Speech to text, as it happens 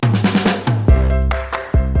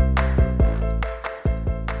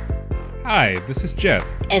Hi, this is Jeff,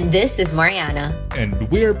 And this is Mariana. and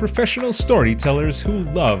we're professional storytellers who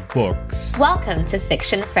love books, Welcome to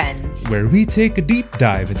Fiction Friends. where we take a deep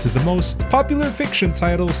dive into the most popular fiction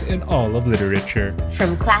titles in all of literature,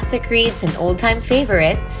 From classic reads and old-time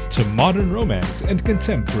favorites, to modern romance and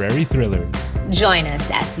contemporary thrillers. join us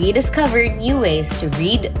as we discover new ways to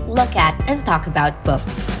read, look at, and talk about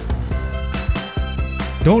books.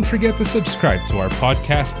 Don't forget to subscribe to our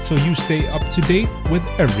podcast so you stay up to date with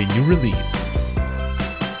every new release.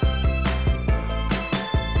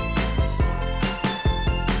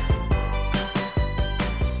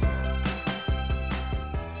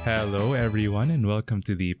 Hello, everyone, and welcome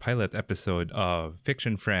to the pilot episode of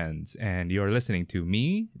Fiction Friends. And you're listening to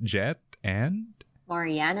me, Jet, and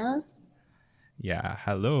Mariana? yeah,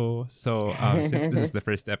 hello. So, since this is the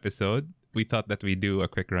first episode, we thought that we'd do a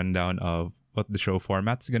quick rundown of what the show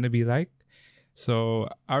format's going to be like. So,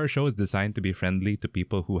 our show is designed to be friendly to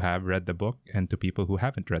people who have read the book and to people who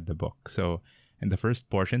haven't read the book. So, in the first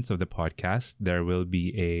portions of the podcast, there will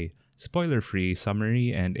be a spoiler-free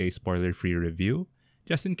summary and a spoiler-free review,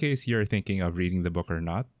 just in case you're thinking of reading the book or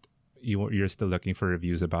not. You're still looking for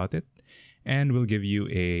reviews about it. And we'll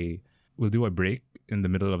do a break in the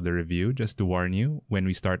middle of the review just to warn you when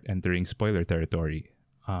we start entering spoiler territory.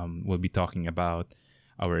 We'll be talking about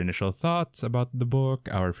our initial thoughts about the book,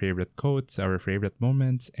 our favorite quotes, our favorite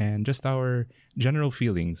moments, and just our general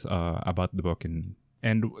feelings about the book and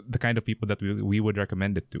the kind of people that we would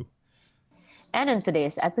recommend it to. And in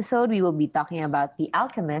today's episode, we will be talking about The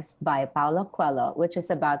Alchemist by Paulo Coelho, which is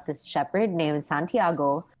about this shepherd named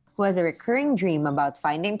Santiago who has a recurring dream about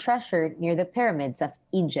finding treasure near the pyramids of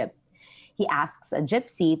Egypt. He asks a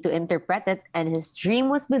gypsy to interpret it, and his dream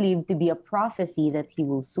was believed to be a prophecy that he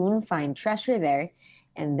will soon find treasure there,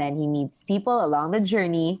 and then he meets people along the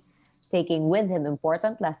journey, taking with him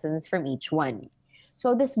important lessons from each one.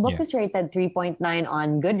 So this book is rated 3.9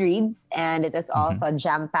 on Goodreads, and it is also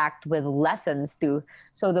jam-packed with lessons too.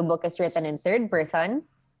 So the book is written in third person.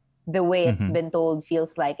 The way it's been told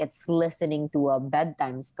feels like it's listening to a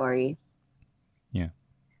bedtime story. Yeah.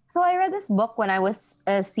 So I read this book when I was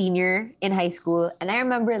a senior in high school, and I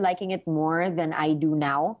remember liking it more than I do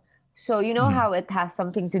now. So you know how it has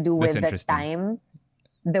something to do That's with the interesting. time,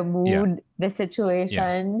 the mood, the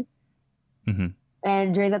situation.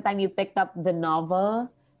 And during the time you picked up the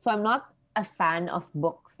novel. So I'm not a fan of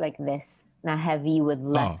books like this, na heavy with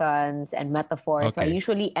lessons and metaphors. So I Okay.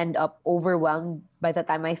 usually end up overwhelmed by the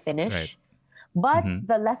time I finish. Right. But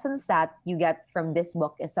the lessons that you get from this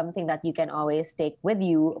book is something that you can always take with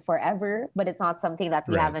you forever, but it's not something that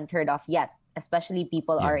we Right. haven't heard of yet, especially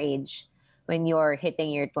people our age when you're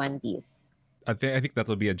hitting your 20s. I think that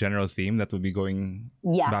will be a general theme that we'll be going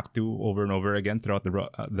Yeah. back to over and over again throughout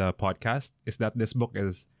the podcast, is that this book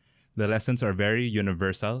the lessons are very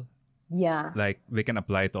universal. Yeah. Like they can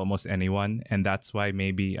apply to almost anyone, and that's why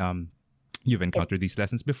maybe you've encountered these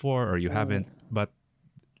lessons before or you haven't, but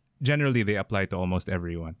generally they apply to almost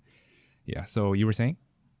everyone. Yeah. So you were saying?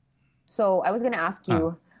 So I was going to ask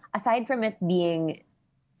you, aside from it being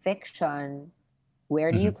fiction,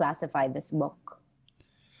 where do you classify this book?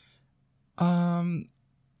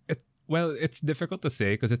 It's difficult to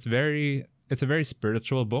say because it's a very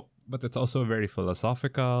spiritual book, but it's also very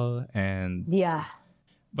philosophical Yeah.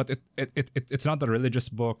 but it's not a religious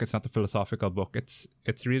book. It's not a philosophical book. It's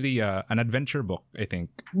really an adventure book, I think.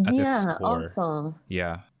 At its core. Also.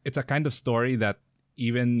 Yeah, it's a kind of story that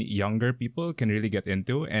even younger people can really get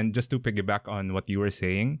into. And just to piggyback on what you were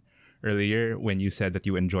saying earlier, when you said that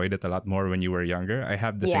you enjoyed it a lot more when you were younger, I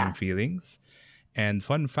have the same feelings. And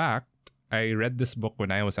fun fact, I read this book when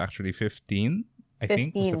I was actually 15. I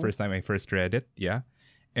think was the first time I first read it. Yeah,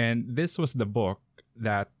 and this was the book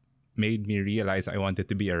that made me realize I wanted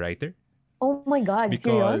to be a writer. Oh my God,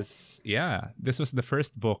 serious? Because this was the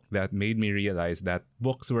first book that made me realize that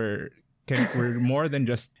books were more than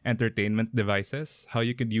just entertainment devices. How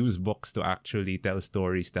you could use books to actually tell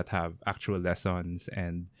stories that have actual lessons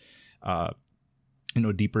and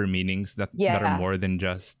deeper meanings that are more than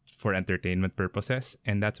just for entertainment purposes.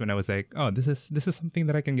 And that's when I was like, oh, this is something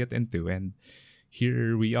that I can get into. And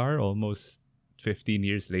here we are almost 15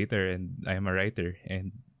 years later, and I am a writer.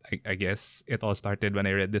 And I guess it all started when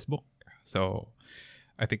I read this book. So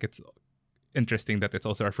I think it's interesting that it's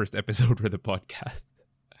also our first episode for the podcast.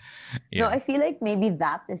 No, I feel like maybe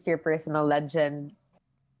that is your personal legend.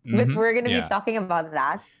 But we're going to be talking about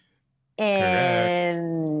that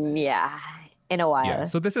in a while. Yeah.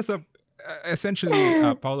 So this is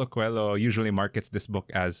essentially Paulo Coelho usually markets this book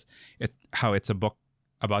as how it's a book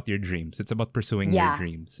about your dreams. It's about pursuing your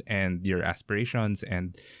dreams and your aspirations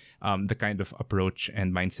and the kind of approach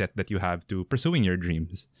and mindset that you have to pursuing your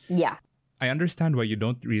dreams. Yeah. I understand why you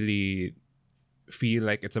don't really feel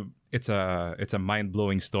like it's a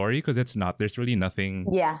mind-blowing story, because it's not. There's really nothing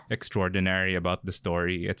Yeah. extraordinary about the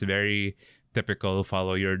story. It's very typical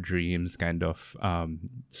follow your dreams kind of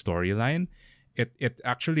storyline. It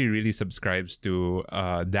actually really subscribes to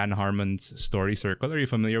Dan Harmon's story circle. Are you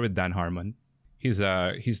familiar with Dan Harmon? He's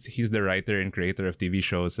the writer and creator of TV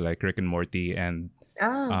shows like Rick and Morty and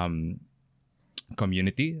Ah.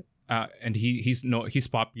 Community. And he's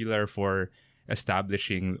popular for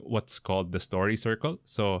establishing what's called the story circle.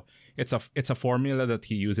 So it's a formula that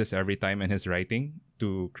he uses every time in his writing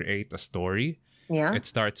to create a story. Yeah. It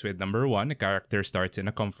starts with number 1, a character starts in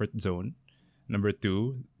a comfort zone. Number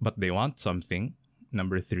 2, but they want something.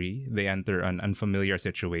 Number 3, they enter an unfamiliar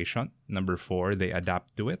situation. Number 4, they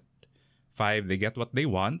adapt to it. 5, they get what they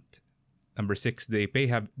want. Number 6, they pay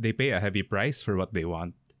a heavy price for what they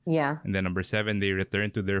want. Yeah. And then number 7, they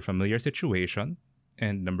return to their familiar situation.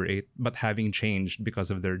 And number 8, but having changed because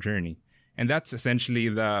of their journey. And that's essentially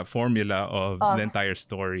the formula of the entire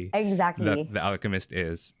story Exactly. that The Alchemist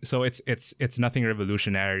is. So it's nothing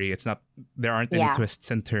revolutionary. It's not, there aren't any twists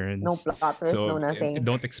and turns. No plot twist, So no nothing.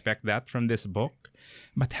 don't expect that from this book.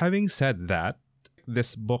 But having said that,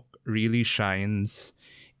 this book really shines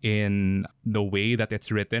in the way that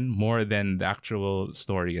it's written more than the actual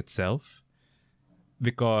story itself.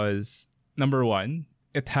 Because number 1,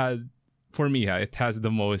 it has the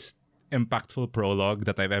most impactful prologue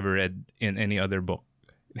that I've ever read in any other book.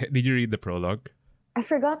 Did you read the prologue? I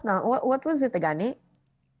forgot now. What was it again?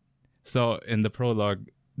 So in the prologue,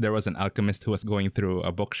 there was an alchemist who was going through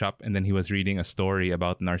a bookshop, and then he was reading a story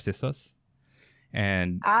about Narcissus.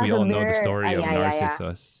 And we all know the story of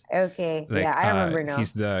Narcissus. Okay. Like, I remember now.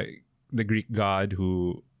 He's the Greek god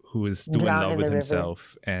who is too in love with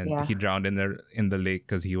himself, and he drowned in the lake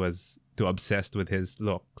because he was too obsessed with his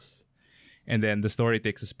looks. And then the story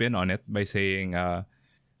takes a spin on it by saying,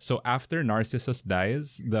 so after Narcissus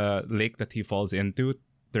dies, the lake that he falls into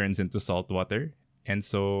turns into salt water. And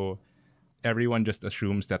so everyone just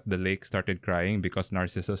assumes that the lake started crying because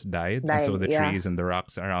Narcissus died. And so the trees and the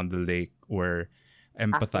rocks around the lake were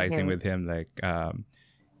empathizing with him. Like,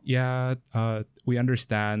 we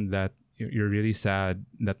understand that you're really sad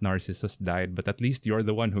that Narcissus died, but at least you're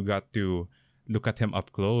the one who got to look at him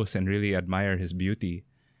up close and really admire his beauty.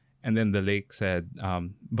 And then the lake said,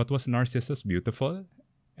 but was Narcissus beautiful?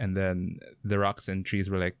 And then the rocks and trees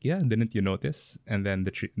were like, yeah, didn't you notice? And then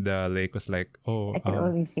the lake was like, oh,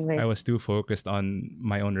 I was too focused on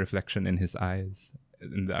my own reflection in his eyes.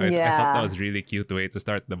 And I thought that was a really cute way to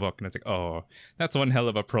start the book. And it's like, oh, that's one hell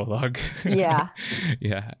of a prologue. Yeah.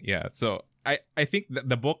 Yeah. So I think that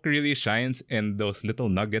the book really shines in those little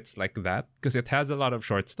nuggets like that, because it has a lot of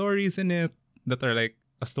short stories in it that are like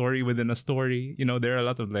a story within a story. You know, there are a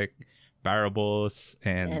lot of like parables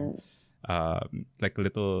and like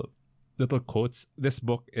little quotes. This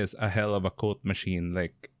book is a hell of a quote machine.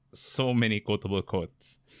 Like, so many quotable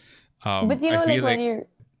quotes. But you know,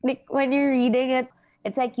 when you're reading it,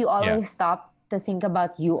 it's like you always stop to think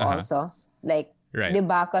about you also. Like, right.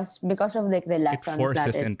 Because of like the lessons it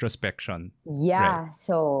forces introspection. Yeah. Right.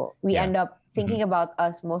 So we end up thinking about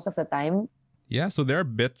us most of the time. Yeah, so there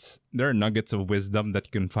are nuggets of wisdom that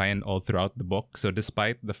you can find all throughout the book. So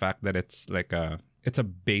despite the fact that it's like it's a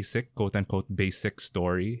basic, quote unquote, basic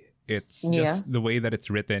story, it's just the way that it's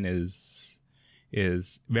written is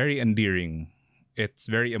very endearing. It's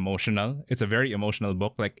very emotional. It's a very emotional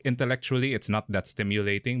book. Like, intellectually, it's not that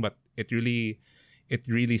stimulating, but it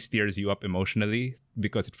really steers you up emotionally,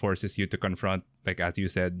 because it forces you to confront, like, as you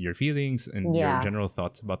said, your feelings and your general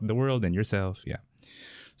thoughts about the world and yourself. Yeah.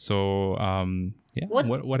 So,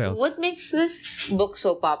 what else? What makes this book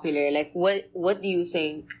so popular? Like, what do you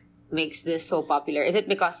think makes this so popular? Is it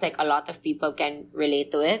because like a lot of people can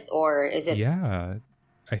relate to it, or is it? Yeah,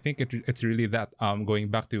 I think it's really that. Going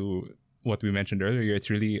back to what we mentioned earlier, it's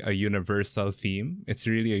really a universal theme. It's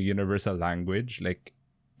really a universal language. Like,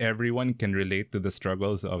 everyone can relate to the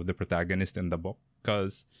struggles of the protagonist in the book,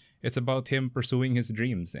 because it's about him pursuing his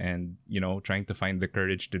dreams and, you know, trying to find the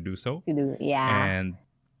courage to do so. And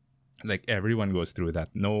like, everyone goes through that.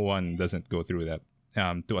 No one doesn't go through that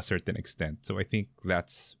to a certain extent. So I think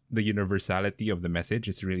that's the universality of the message.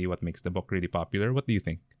 It's really what makes the book really popular. What do you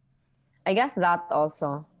think? I guess that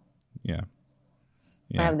also. Yeah.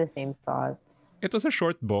 I have the same thoughts. It was a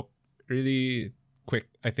short book, really quick.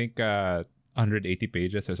 I think 180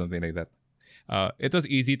 pages or something like that. It was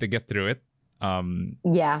easy to get through it.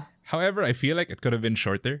 However, I feel like it could have been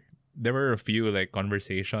shorter. There were a few like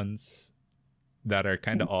conversations that are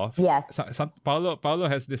kind of off. Yes. Paulo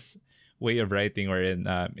has this way of writing wherein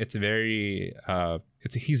it's very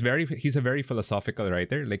he's a very philosophical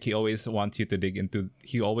writer. Like he always wants you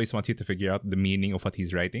to figure out the meaning of what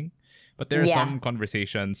he's writing. But there are some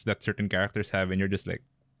conversations that certain characters have and you're just like,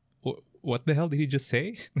 what the hell did he just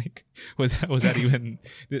say? Like was that even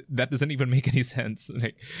that doesn't even make any sense,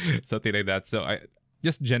 like something like that. So I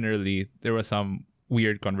just generally there were some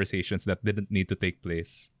weird conversations that didn't need to take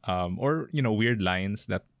place, or weird lines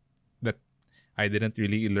that I didn't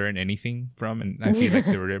really learn anything from, and I feel like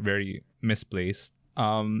they were very misplaced.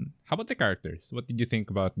 How about the characters? What did you think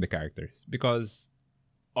about the characters? Because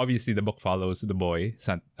obviously the book follows the boy,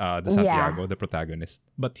 the Santiago, the protagonist,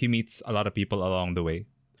 but he meets a lot of people along the way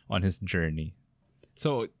on his journey.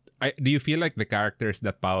 So do you feel like the characters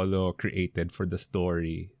that Paolo created for the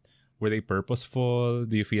story, were they purposeful?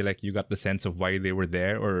 Do you feel like you got the sense of why they were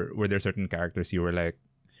there, or were there certain characters you were like,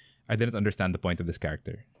 I didn't understand the point of this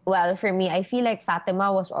character? Well, for me, I feel like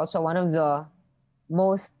Fatima was also one of the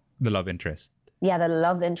most... The love interest. Yeah, the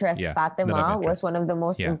love interest. Yeah, Fatima love interest. was one of the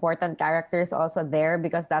most important characters also there,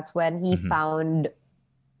 because that's when he found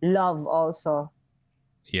love also.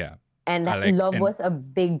 Yeah. And love was a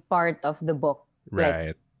big part of the book.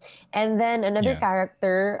 Right. And then another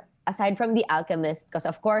character, aside from the alchemist, because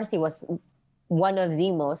of course he was one of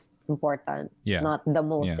the most important, not the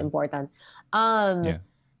most important.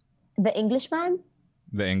 The Englishman?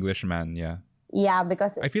 The Englishman, yeah. Yeah,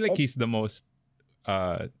 because... I feel like he's the most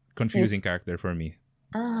confusing character for me.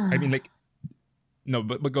 I mean, like... No,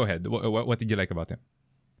 but go ahead. What did you like about him?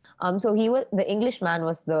 So the Englishman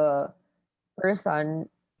was the person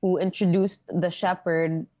who introduced the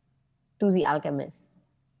shepherd to the alchemist.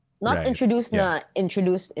 Not introduced,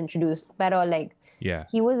 pero like... Yeah.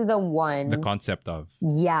 He was the one... The concept of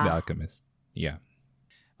the alchemist. Yeah.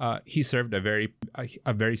 He served a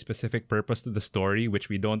very specific purpose to the story, which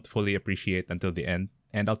we don't fully appreciate until the end.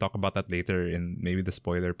 And I'll talk about that later in maybe the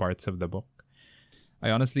spoiler parts of the book. I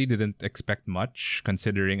honestly didn't expect much,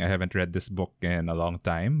 considering I haven't read this book in a long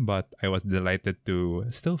time, but I was delighted to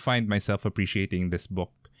still find myself appreciating this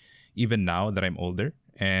book, even now that I'm older.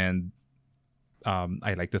 And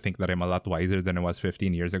I like to think that I'm a lot wiser than I was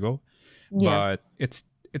 15 years ago. Yeah. But it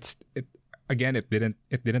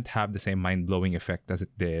didn't have the same mind-blowing effect as it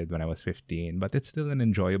did when I was 15, but it's still an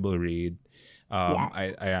enjoyable read.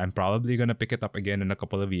 I'm probably gonna pick it up again in a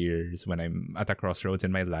couple of years when I'm at a crossroads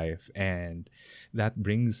in my life, and that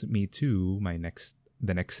brings me to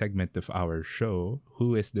the next segment of our show.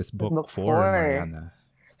 Who is this book for, Mariana?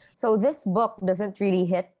 So this book doesn't really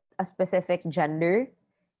hit a specific gender,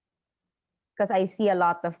 because I see a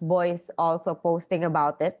lot of boys also posting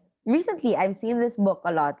about it. Recently, I've seen this book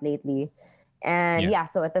a lot lately. And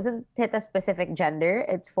so it doesn't hit a specific gender.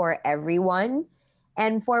 It's for everyone.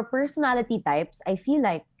 And for personality types, I feel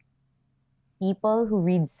like people who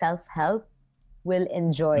read self-help will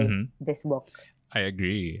enjoy this book. I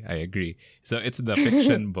agree. So it's the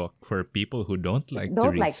fiction book for people who don't like to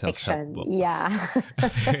read self-help books.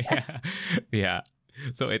 Yeah.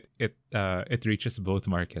 So it reaches both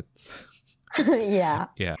markets. Yeah.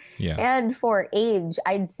 And for age,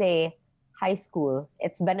 I'd say high school.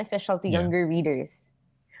 It's beneficial to younger readers.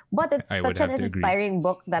 But it's such an inspiring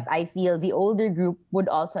book that I feel the older group would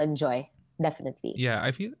also enjoy. Definitely. Yeah,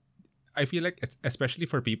 I feel like it's especially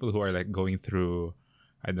for people who are like going through,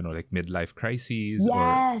 I don't know, like midlife crises,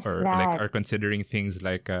 or like are considering things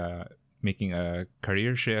like making a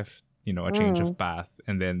career shift, a change of path,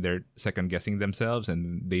 and then they're second guessing themselves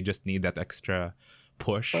and they just need that extra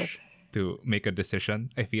push to make a decision.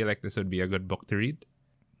 I feel like this would be a good book to read.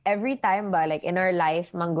 Every time like in our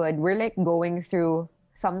life, Manggod, we're like going through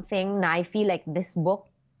something na I feel like this book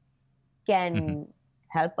can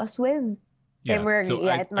help us with.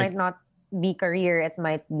 It might not be career, it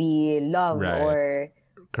might be love or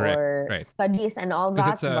studies and all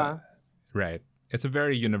that. It's a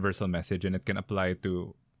very universal message, and it can apply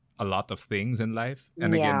to a lot of things in life.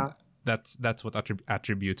 And again, that's what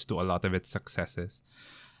attributes to a lot of its successes.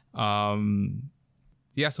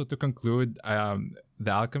 So to conclude,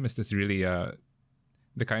 The Alchemist is really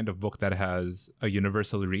the kind of book that has a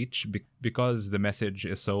universal reach because the message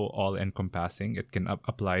is so all-encompassing. It can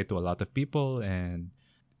apply to a lot of people and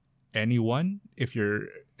anyone,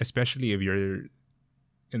 especially if you're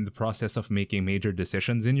in the process of making major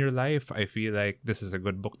decisions in your life. I feel like this is a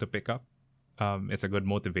good book to pick up. It's a good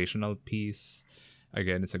motivational piece.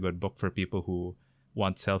 Again, it's a good book for people who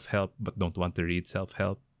want self-help but don't want to read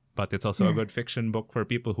self-help. But it's also a good fiction book for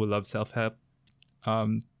people who love self-help.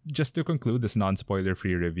 Just to conclude this non-spoiler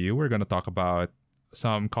free review, we're going to talk about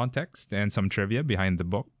some context and some trivia behind the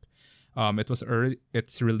book.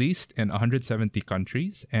 It's released in 170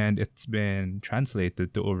 countries, and it's been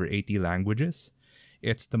translated to over 80 languages.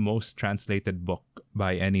 It's the most translated book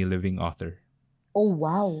by any living author. Oh,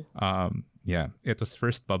 wow. Yeah, it was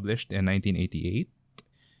first published in 1988.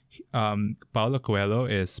 Paulo Coelho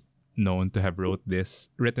is known to have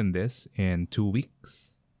written this in 2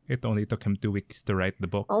 weeks. It only took him 2 weeks to write the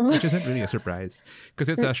book, which isn't really a surprise because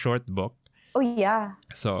it's a short book. Oh, yeah.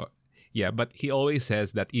 So, yeah, but he always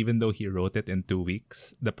says that even though he wrote it in 2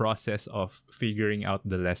 weeks, the process of figuring out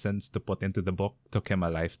the lessons to put into the book took him a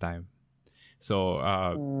lifetime. So,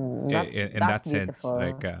 in that sense, beautiful.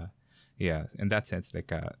 in that sense,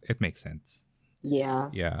 it makes sense. Yeah.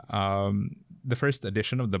 Yeah. The first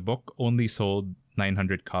edition of the book only sold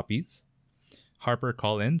 900 copies.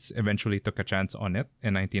 HarperCollins eventually took a chance on it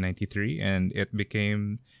in 1993, and it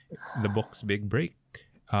became the book's big break.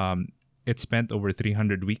 It spent over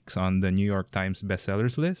 300 weeks on the New York Times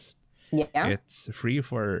bestsellers list. Yeah. It's free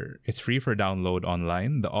for download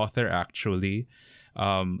online. The author actually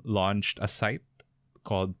launched a site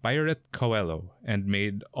called Pirate Coelho and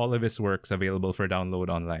made all of his works available for download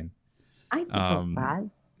online. I think not bad.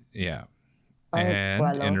 Yeah. Pirate And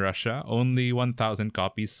Coelho. in Russia, only 1,000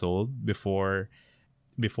 copies sold before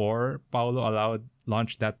Paulo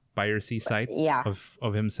launched that piracy site Yeah.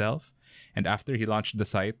 of himself. And after he launched the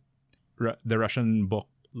site, the Russian book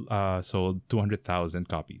sold 200,000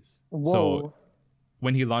 copies. Whoa. So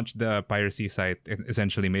when he launched the piracy site, it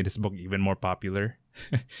essentially made his book even more popular.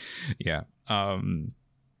 Yeah.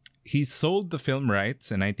 He sold the film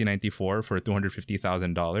rights in 1994 for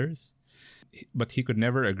 $250,000, but he could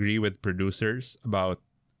never agree with producers about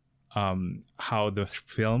how the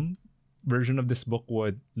film version of this book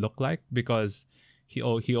would look like, because he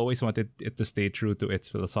always wanted it to stay true to its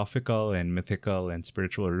philosophical and mythical and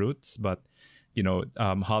spiritual roots. But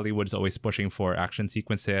Hollywood's always pushing for action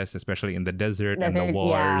sequences, especially in the desert and the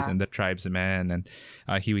wars yeah. and the tribesmen, and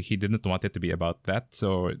he didn't want it to be about that.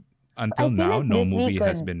 So I until feel now, like no Disney movie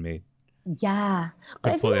has could- been made. Yeah. But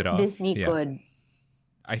I pull feel it like off. Disney Yeah. could.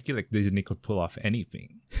 I feel like Disney could pull off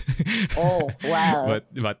anything. Oh, well.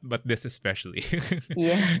 but this especially.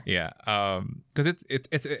 Yeah. Yeah. Because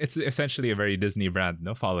it's essentially a very Disney brand,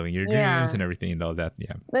 no, following your Yeah. dreams and everything and all that.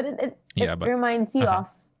 Yeah. But it Yeah, but- reminds you Uh-huh. of,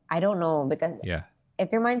 I don't know, because Yeah. it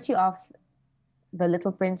reminds you of The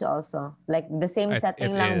Little Prince also. Like the same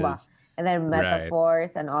setting It lang ba? is. And then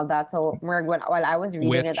metaphors and all that. So while I was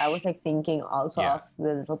reading it, I was like thinking also Yeah. of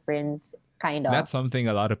The Little Prince, kind of. That's something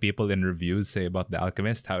a lot of people in reviews say about The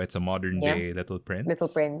Alchemist, how it's a modern day Little Prince. Little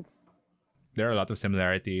Prince. There are a lot of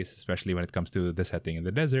similarities, especially when it comes to the setting in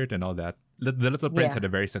the desert and all that. The Little Prince Yeah. had a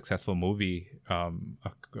very successful movie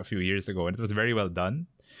a few years ago, and it was very well done.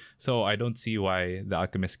 So I don't see why The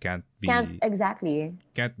Alchemist can't be Exactly.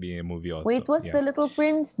 a movie also. Wait, was Yeah. The Little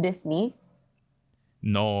Prince Disney?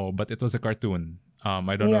 No, but it was a cartoon. I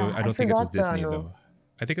don't know. Yeah, I I don't think it was forgot the Disney ano. though.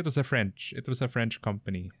 I think it was a French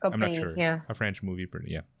company. I'm not Company, sure. yeah. A French movie.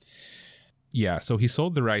 Yeah. Yeah. So he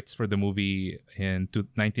sold the rights for the movie in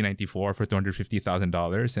 1994 for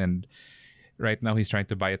 $250,000, and right now he's trying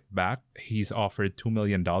to buy it back. He's offered $2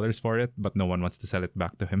 million for it, but no one wants to sell it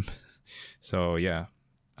back to him. So yeah,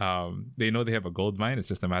 they know they have a gold mine. It's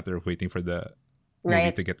just a matter of waiting for the movie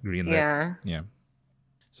Right. to get greenlit. Yeah. Yeah.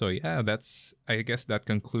 So yeah, I guess that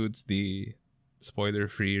concludes the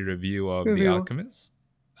spoiler-free review of The Alchemist.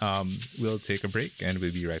 We'll take a break and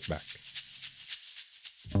we'll be right back.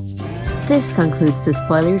 This concludes the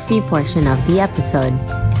spoiler-free portion of the episode.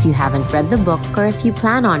 If you haven't read the book or if you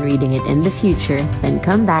plan on reading it in the future, then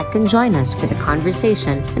come back and join us for the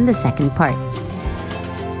conversation in the second part.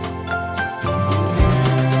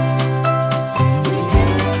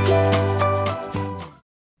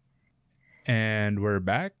 And we're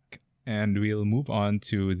back, and we'll move on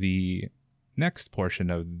to the next portion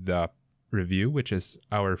of the review, which is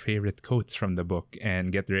our favorite quotes from the book.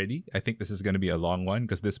 And get ready. I think this is going to be a long one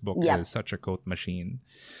because this book Yeah. is such a quote machine.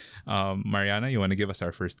 Mariana, you want to give us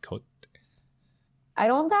our first quote? I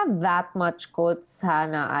don't have that much quotes,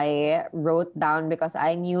 Hannah. I wrote down because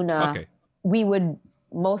I knew na Okay. we would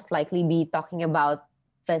most likely be talking about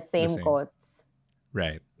the same same. quotes.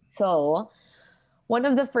 Right. So, one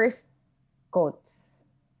of the first quotes.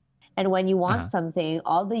 And when you want something,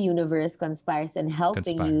 all the universe conspires in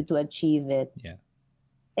helping you to Conspires. achieve it. Yeah.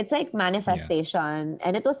 It's like manifestation.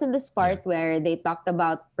 And it was in this part where they talked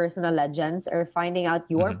about personal legends or finding out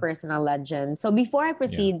your personal legend. So before I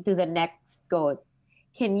proceed to the next quote,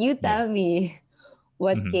 can you tell me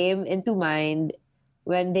what came into mind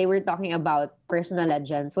when they were talking about personal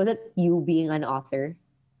legends? Was it you being an author?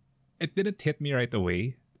 It didn't hit me right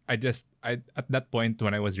away. At that point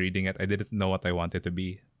when I was reading it, I didn't know what I wanted to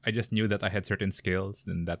be. I just knew that I had certain skills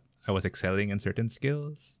and that I was excelling in certain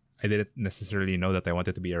skills. I didn't necessarily know that I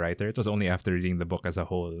wanted to be a writer. It was only after reading the book as a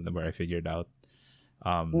whole where I figured out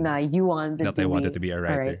You wanted that to I be wanted to be a a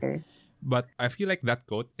writer. writer. But I feel like that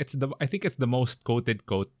quote, I think it's the most quoted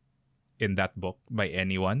quote in that book by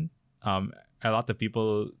anyone. A lot of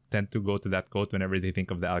people tend to go to that quote whenever they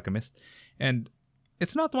think of The Alchemist. And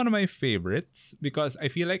it's not one of my favorites because I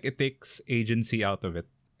feel like it takes agency out of it.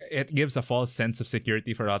 It gives a false sense of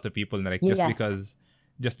security for a lot of people. And like Yes.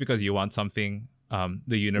 just because you want something,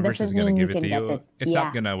 the universe is Doesn't gonna mean you give it can to get you. it. It's Yeah.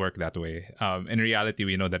 not gonna work that way. In reality,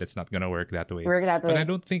 we know that it's not gonna work that way. Work that But way. I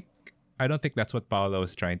don't think that's what Paolo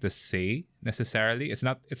is trying to say necessarily. It's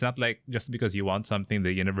not like just because you want something,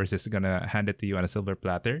 the universe is gonna hand it to you on a silver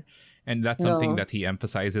platter. And that's something No. that he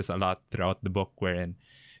emphasizes a lot throughout the book, wherein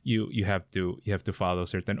you have to follow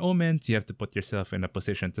certain omens, you have to put yourself in a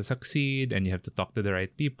position to succeed, and you have to talk to the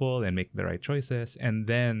right people and make the right choices, and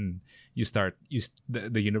then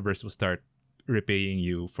the universe will start repaying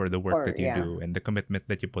you for the work that you do and the commitment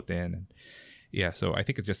that you put in. And yeah, so I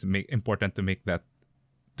think it's just important to make that,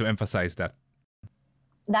 to emphasize that.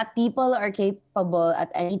 That people are capable at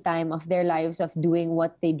any time of their lives of doing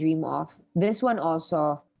what they dream of. This one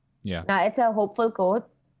also. Yeah. Now, it's a hopeful quote,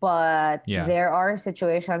 but Yeah. there are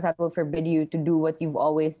situations that will forbid you to do what you've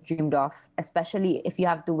always dreamed of, especially if you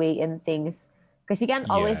have to weigh in things. Because you can't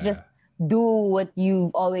always Yeah. just do what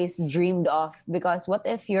you've always dreamed of. Because what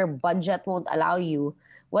if your budget won't allow you?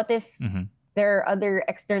 What if Mhm. there are other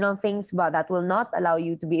external things that will not allow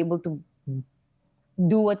you to be able to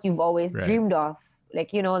do what you've always Right. dreamed of?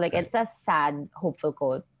 Like, Right. it's a sad, hopeful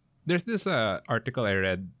quote. There's this article I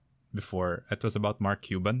read before. It was about Mark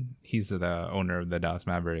Cuban. He's the owner of the Dallas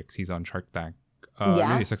Mavericks. He's on Shark Tank.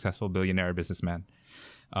 Yeah. Really successful billionaire businessman.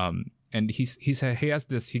 And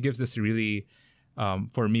he gives this really,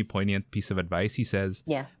 for me, poignant piece of advice. He says,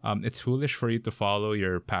 Yeah. it's foolish for you to follow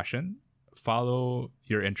your passion. Follow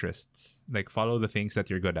your interests. Like, follow the things that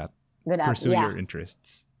you're good at. Good at, Pursue yeah. your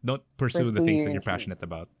interests. Don't pursue the Pursue things your that you're interests. passionate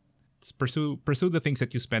about. Pursue the things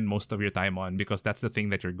that you spend most of your time on, because that's the thing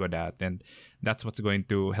that you're good at, and that's what's going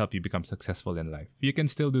to help you become successful in life. You can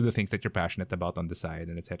still do the things that you're passionate about on the side,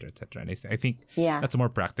 and etc. etc. And I think Yeah. that's a more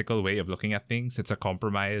practical way of looking at things. It's a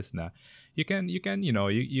compromise. Na you can you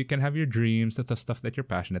can have your dreams, that's the stuff that you're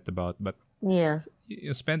passionate about, but Yeah.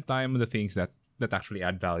 you spend time on the things that actually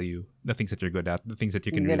add value, the things that you're good at, the things that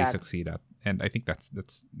you can Good really at. succeed at. And I think that's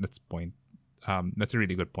point. That's a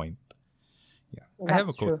really good point. Yeah, I have a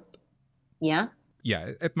That's quote. true. Yeah.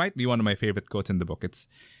 Yeah, it might be one of my favorite quotes in the book. It's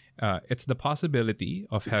the possibility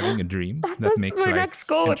of having a dream that makes my life next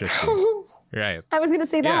quote. interesting. Right. I was gonna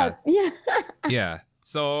say Yeah. that. Yeah. Yeah.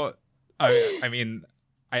 So I mean,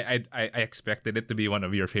 I expected it to be one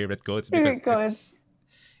of your favorite quotes because Favorite quotes.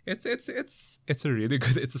 it's a really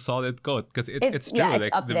good, it's a solid quote because it's true. Yeah, it's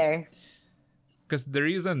like up there. Because the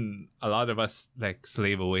reason a lot of us like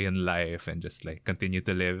slave away in life and just like continue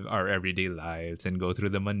to live our everyday lives and go through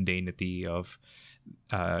the mundanity of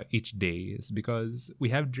each day is because we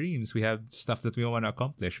have dreams, we have stuff that we want to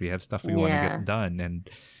accomplish, we have stuff we want to Yeah. get done, and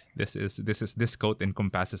this quote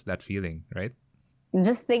encompasses that feeling, right?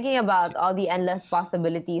 Just thinking about all the endless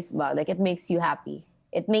possibilities, it makes you happy.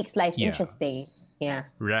 It makes life Yeah. interesting. Yeah.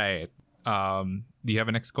 Right. Do you have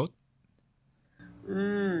a next quote?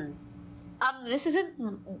 This isn't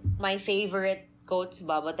my favorite quotes,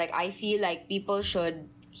 but like I feel like people should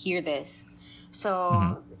hear this.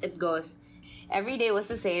 So it goes, every day was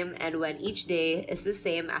the same, and when each day is the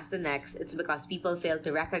same as the next, it's because people fail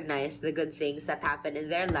to recognize the good things that happen in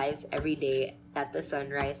their lives every day that the sun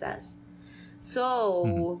rises.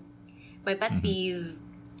 So, my pet peeve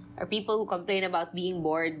are people who complain about being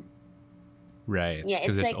bored Right. Yeah,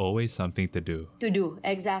 Because it's there's like- always something to do. to do.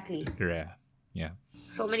 Exactly. Yeah. Yeah.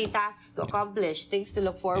 So many tasks to accomplish, things to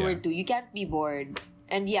look forward Yeah. to. You can't be bored.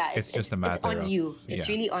 And yeah, It's just a it's matter on of- you. It's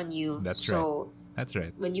yeah. really on you. That's so That's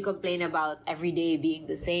right. when you complain about every day being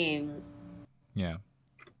the same, Yeah.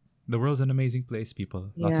 The world's an amazing place,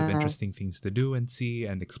 people. Lots of Yeah. interesting things to do and see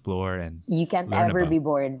and explore, and You can't Learn ever about. be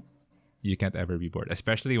bored. you can't ever be bored,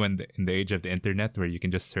 especially in the age of the internet where you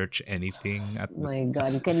can just search anything at Oh my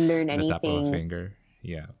God, you can learn the tap of a anything. finger.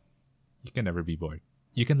 Yeah. You can never be bored.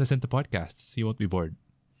 You can listen to podcasts. You won't be bored.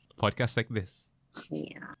 Podcasts like this.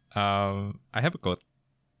 Yeah. I have a quote.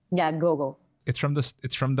 Yeah, go. It's from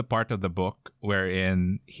the part of the book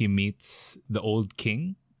wherein he meets the old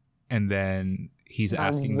king, and then he's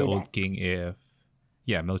asking the old king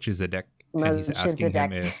Melchizedek, and he's asking him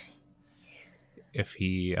Melchizedek. if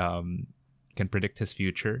he can predict his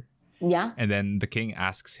future, Yeah. and then the king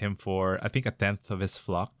asks him for, I think, 1/10 of his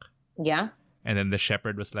flock, Yeah. and then the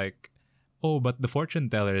shepherd was like, oh, but the fortune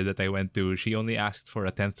teller that I went to, she only asked for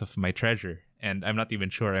 1/10 of my treasure, and I'm not even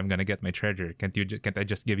sure I'm gonna get my treasure. Can't I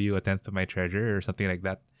just give you 1/10 of my treasure or something like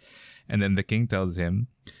that? And then the king tells him,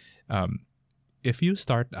 if you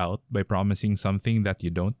start out by promising something that you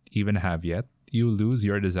don't even have yet, you lose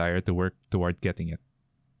your desire to work toward getting it.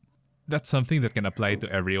 That's something that can apply to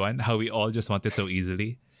everyone. How we all just want it so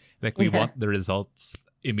easily. Like we want the results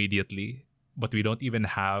immediately, but we're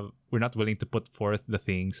not willing to put forth the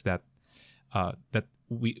things that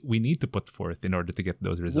we need to put forth in order to get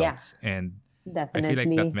those results. And Definitely. I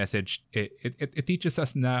feel like that message it teaches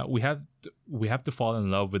us now we have to fall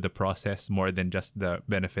in love with the process more than just the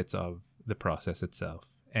benefits of the process itself.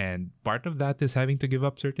 And part of that is having to give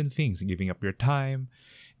up certain things, giving up your time,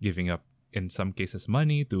 giving up in some cases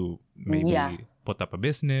money to maybe put up a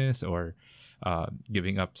business, or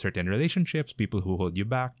giving up certain relationships, people who hold you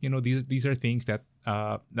back. These are things that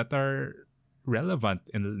are relevant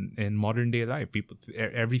in modern day life. People,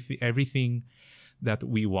 everything that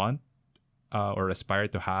we want or aspire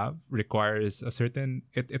to have requires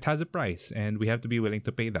it has a price, and we have to be willing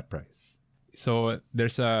to pay that price. So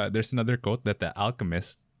there's another quote that the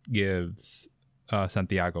alchemist gives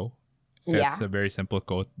Santiago. It's a very simple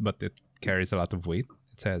quote, but it carries a lot of weight.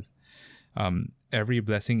 It says, every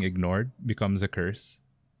blessing ignored becomes a curse.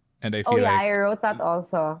 And I feel I wrote that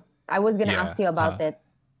also. I was gonna ask you about it.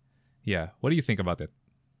 Yeah. What do you think about it?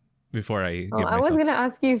 Before I give my I was thoughts? gonna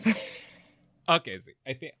ask you. Okay.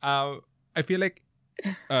 I think I feel like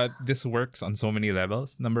this works on so many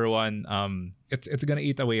levels. Number one, it's gonna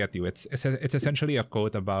eat away at you. It's essentially a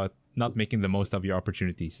quote about not making the most of your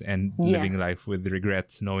opportunities and living life with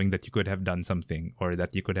regrets, knowing that you could have done something or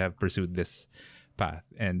that you could have pursued this path.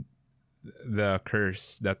 And the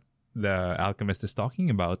curse that the alchemist is talking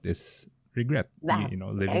about is regret. Living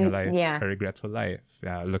a regretful life,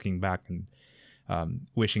 looking back and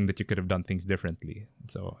wishing that you could have done things differently.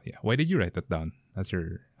 So why did you write that down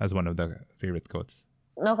as one of the favorite quotes?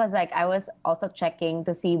 No, because I was also checking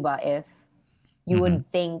to see if you would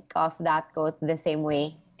think of that quote the same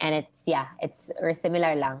way, and it's or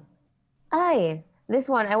similar lang. This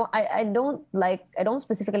one I don't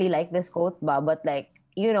specifically like this quote, but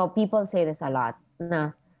people say this a lot.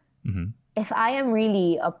 Na, if I am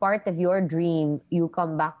really a part of your dream, you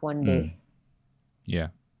come back one day. Yeah.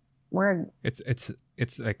 It's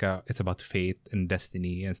like it's about fate and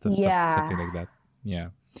destiny and stuff, something like that. Yeah.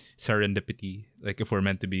 Serendipity. Like if we're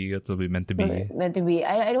meant to be, it'll be meant to be. Meant to be.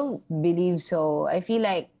 I don't believe so. I feel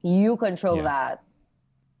like you control that.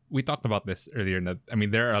 We talked about this earlier.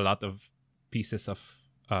 There are a lot of pieces of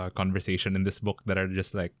conversation in this book that are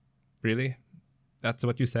just like, really? That's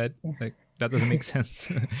what you said? Like, that doesn't make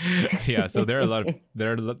sense. So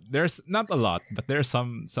there's not a lot, but there are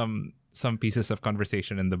some pieces of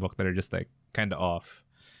conversation in the book that are just like kind of off.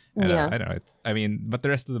 And, I don't know. But the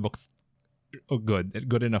rest of the book's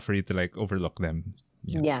good enough for you to like overlook them.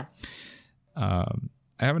 Yeah. I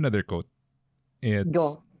have another quote.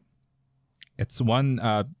 Go. It's one.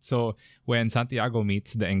 So when Santiago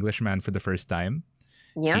meets the Englishman for the first time,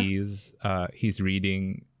 he's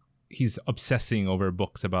reading. He's obsessing over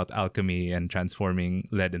books about alchemy and transforming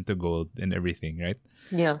lead into gold and everything, right?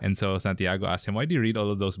 Yeah. And so Santiago asks him, why do you read all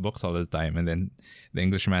of those books all the time? And then the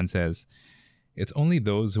Englishman says, it's only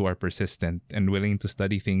those who are persistent and willing to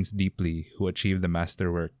study things deeply who achieve the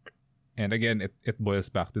masterwork. And again, it boils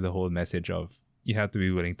back to the whole message of you have to be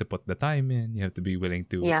willing to put the time in. You have to be willing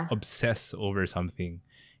to obsess over something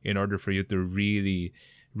in order for you to really,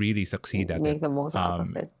 really succeed at it. Make the most out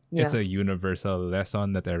of it. Yeah. It's a universal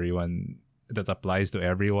lesson that applies to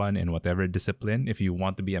everyone in whatever discipline. If you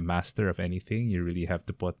want to be a master of anything, you really have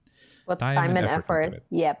to put time and effort into it.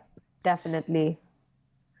 Yep, definitely.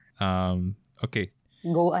 Okay.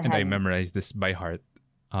 Go ahead. And I memorized this by heart.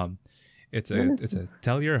 It's a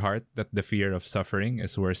tell your heart that the fear of suffering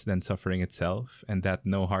is worse than suffering itself, and that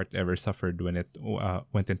no heart ever suffered when it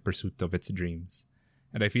went in pursuit of its dreams.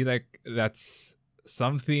 And I feel like that's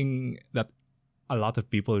something that a lot of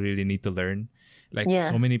people really need to learn. Like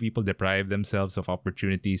so many people deprive themselves of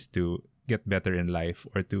opportunities to get better in life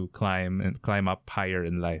or to climb up higher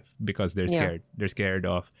in life because they're scared. They're scared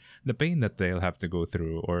of the pain that they'll have to go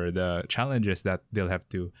through or the challenges that they'll have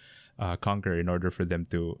to conquer in order for them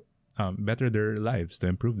to better their lives, to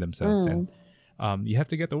improve themselves. And you have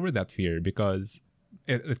to get over that fear, because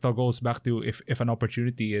it all goes back to if an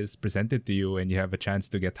opportunity is presented to you and you have a chance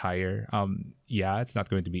to get higher, it's not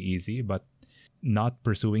going to be easy, but not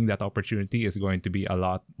pursuing that opportunity is going to be a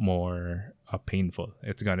lot more painful.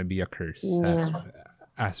 It's going to be a curse,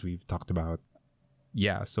 as we've talked about.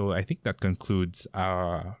 Yeah, so I think that concludes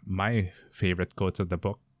my favorite quotes of the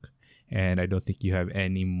book. And I don't think you have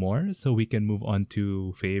any more, so we can move on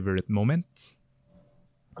to favorite moments.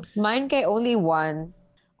 Mine kay only one.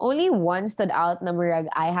 Only one stood out na murag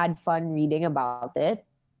I had fun reading about it.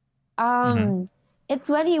 It's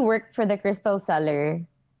when he worked for the Crystal Cellar.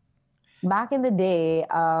 Back in the day,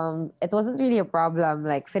 it wasn't really a problem.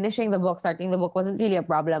 Like finishing the book, starting the book wasn't really a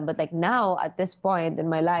problem. But like now, at this point in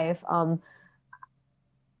my life,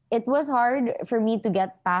 it was hard for me to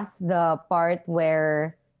get past the part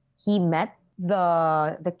where he met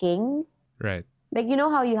the king. Right. Like, you know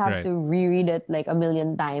how you have Right. to reread it like a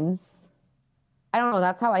million times? I don't know.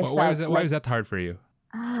 That's how I felt. Why is that hard for you?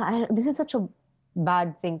 This is such a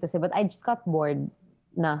bad thing to say, but I just got bored.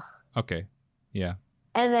 Nah. Okay. Yeah.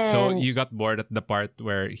 And then So you got bored at the part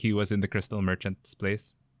where he was in the Crystal Merchant's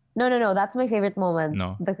place? no, that's my favorite moment.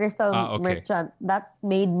 No. The Crystal Okay. Merchant. That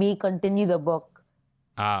made me continue the book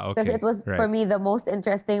Okay. because it was right. for me the most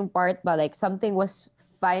interesting part. But like something was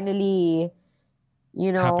finally,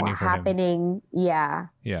 Happening for him. happening. Yeah,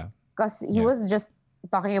 Yeah. because he Yeah. was just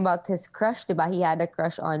talking about his crush. Diba? He had a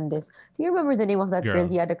crush on this. Do you remember the name of that girl Girl.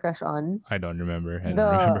 he had a crush on? I don't remember. I The-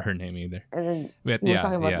 don't remember her name either. And then But he was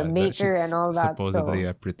talking about the maker she's and all that. Supposedly So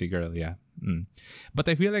a pretty girl, yeah. But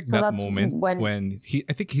I feel like So that that's moment when-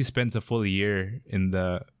 I think he spends a full year in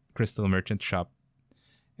the Crystal Merchant shop.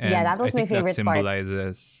 Yeah, that was I think my favorite part.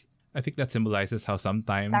 I think that symbolizes how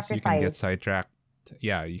sometimes you can get Sacrifice. sidetracked.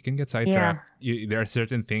 Yeah, you can get sidetracked. There are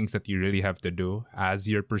certain things that you really have to do as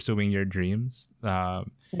you're pursuing your dreams. yeah,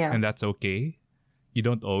 And that's okay. You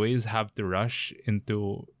don't always have to rush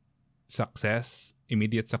into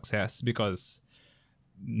immediate success, because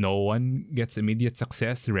no one gets immediate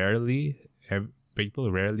success.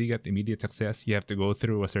 People rarely get immediate success. You have to go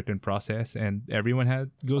through a certain process, and everyone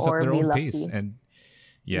goes Or at their be own lucky. pace. And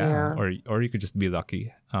Yeah. or you could just be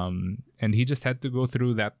lucky. And he just had to go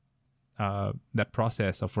through that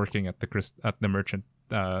process of working at the merchant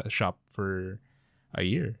shop for a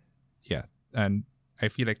year. Yeah, and I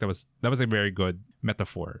feel like that was a very good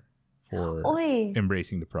metaphor for Oy.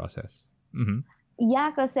 embracing the process.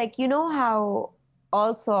 Yeah, because like you know how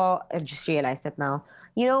also I just realized it now.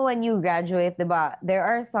 You know when you graduate, diba, there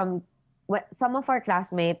are some of our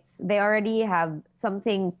classmates, they already have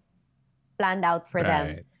something planned out for them.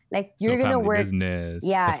 Right. Like you're so gonna family work business,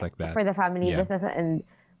 yeah, stuff like that. for the family Yeah. business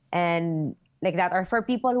and like that, or for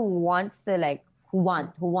people who wants to like who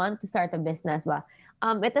want to start a business. But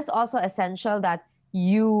it is also essential that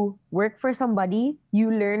you work for somebody,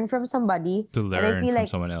 you learn from somebody. to and I learn feel from like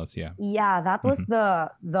someone else. Yeah. yeah, that was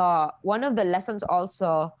the one of the lessons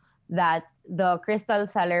also that the Crystal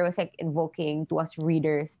Cellar was like invoking to us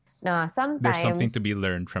readers. Now sometimes There's something to be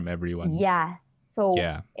learned from everyone. yeah. So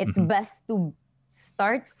Yeah. it's best to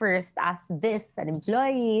start first as this, an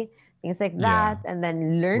employee, things like Yeah. that, and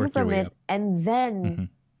then learn Work your from way it. up. And then,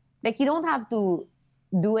 like, you don't have to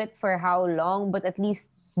do it for how long, but at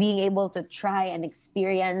least being able to try and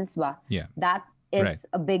experience, Yeah. that is Right.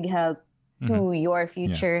 a big help to your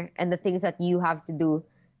future and the things that you have to do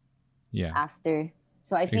Yeah. after.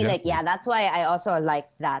 So I feel like, Exactly. yeah, that's why I also like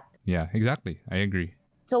that. Yeah. Exactly. I agree.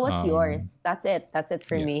 So what's yours? That's it. That's it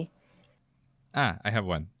for yeah. me. I have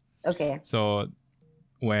one. Okay. So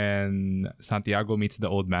when Santiago meets the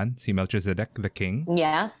old man, see Melchizedek, the king,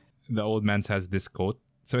 Yeah. the old man says this quote.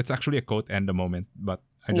 So it's actually a quote and a moment, but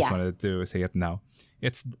I just Yeah. wanted to say it now.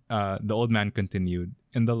 It's the old man continued.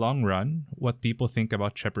 In the long run, what people think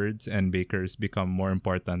about shepherds and bakers become more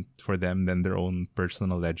important for them than their own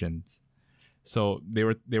personal legends. So they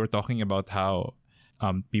were talking about how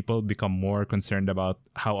people become more concerned about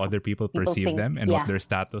how other people perceive think- them and yeah. what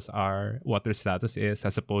their status is,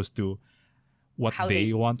 as opposed to what How they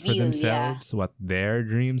they want for feel, themselves, what their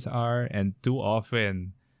dreams are. And too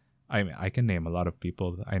often, I can name a lot of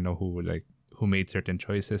people I know who made certain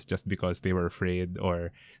choices just because they were afraid,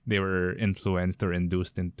 or they were influenced or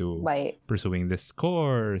induced into By pursuing this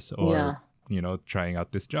course, or Yeah. trying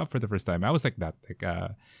out this job for the first time. I was like that. Like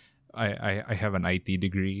I have an IT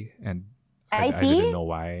degree, and I IT? didn't know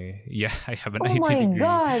why. Yeah, I have an Oh IT my degree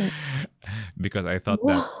God. because I thought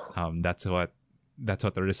that that's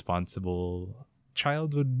what a responsible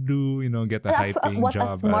child would do. Get a That's high-paying what job.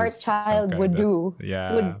 a smart as some child would kind of- do.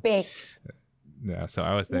 Yeah, Would pick. yeah. So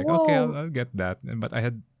I was like, Whoa. okay, I'll get that. But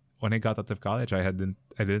when I got out of college, I didn't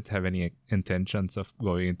have any intentions of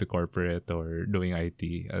going into corporate or doing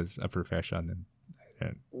IT as a profession,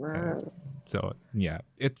 and so yeah,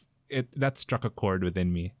 that struck a chord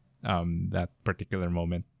within me. That particular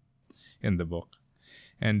moment in the book,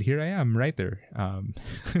 and here I am, writer.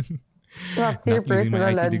 That's your Not using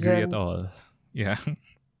my personal IT degree at legend. all. Yeah.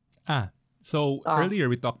 So earlier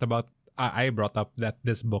we talked about. I brought up that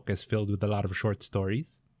this book is filled with a lot of short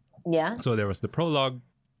stories. Yeah. So there was the prologue,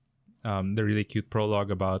 the really cute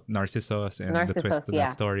prologue about Narcissus and the twist of yeah.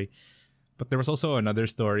 that story. But there was also another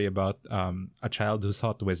story about a child who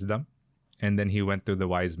sought wisdom, and then he went to the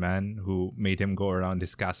wise man who made him go around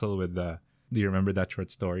his castle with the. Do you remember that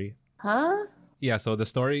short story? Huh? Yeah. So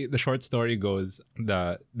the short story goes,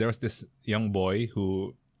 there was this young boy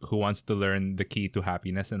who wants to learn the key to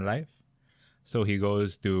happiness in life. So he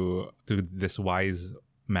goes to this wise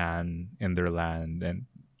man in their land, and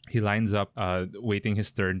he lines up, waiting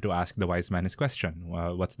his turn to ask the wise man his question.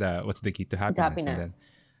 What's the key to happiness? And then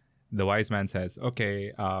the wise man says,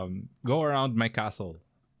 "Okay, go around my castle,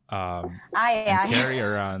 and carry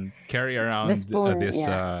around the spoon,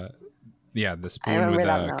 the spoon with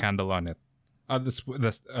a candle on it.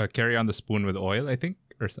 Carry on the spoon with oil, I think,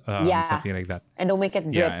 or something like that. And don't make it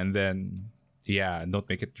drip. Yeah, and then don't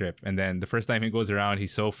make it drip. And then the first time he goes around,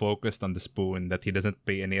 he's so focused on the spoon that he doesn't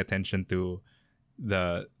pay any attention to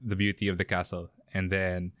the beauty of the castle. And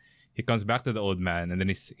then he comes back to the old man, and then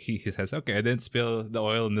he says, "Okay, I didn't spill the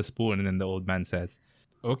oil in the spoon." And then the old man says,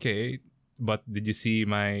 "Okay, but did you see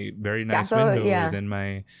my very nice windows and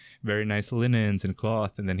my very nice linens and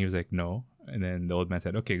cloth?" And then he was like, "No." And then the old man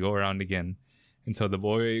said, "Okay, go around again." And so the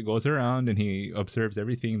boy goes around and he observes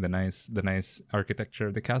everything, the nice architecture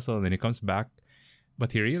of the castle. And then he comes back,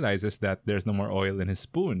 but he realizes that there's no more oil in his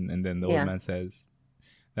spoon. And then the old man says,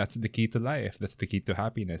 "That's the key to life. That's the key to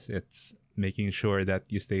happiness. It's making sure that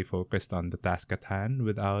you stay focused on the task at hand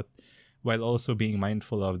while also being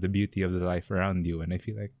mindful of the beauty of the life around you." And I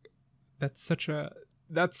feel like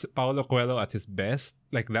that's Paulo Coelho at his best.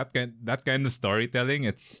 Like that kind of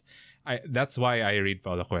storytelling. That's why I read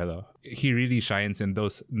Paulo Coelho. He really shines in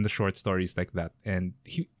the short stories like that. And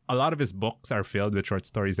a lot of his books are filled with short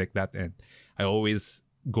stories like that. And I always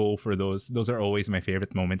go for those. Those are always my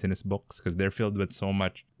favorite moments in his books because they're filled with so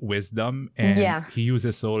much wisdom, and he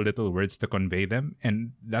uses so little words to convey them.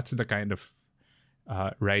 And that's the kind of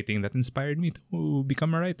writing that inspired me to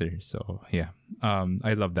become a writer. So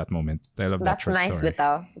I love that moment. I love that short story. That's nice,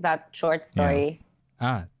 Vito. That short story.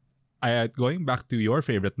 Yeah. Going back to your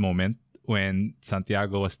favorite moment when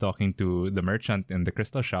Santiago was talking to the merchant in the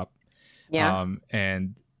crystal shop. Yeah.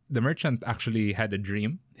 And the merchant actually had a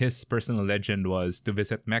dream. His personal legend was to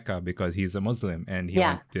visit Mecca because he's a Muslim, and he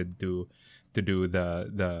wanted to do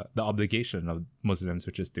the obligation of Muslims,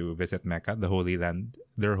 which is to visit Mecca, their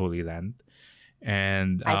holy land.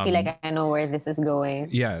 And I feel like I know where this is going.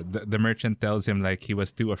 Yeah, the merchant tells him like he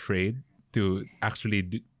was too afraid to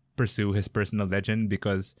actually pursue his personal legend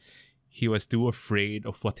because he was too afraid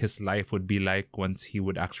of what his life would be like once he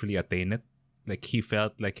would actually attain it. Like he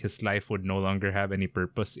felt like his life would no longer have any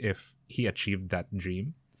purpose if he achieved that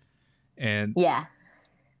dream. And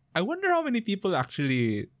I wonder how many people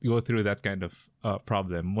actually go through that kind of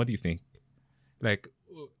problem. What do you think? Like,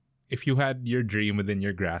 if you had your dream within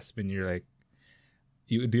your grasp and you're like,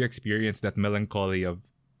 do you experience that melancholy of,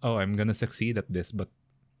 oh, I'm going to succeed at this, but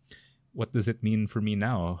what does it mean for me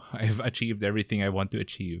now? I've achieved everything I want to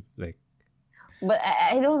achieve. Like, but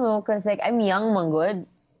I don't know, because like I'm young, Manggod.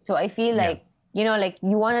 So I feel like, like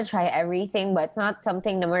you want to try everything, but it's not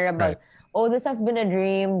something na more about, oh, this has been a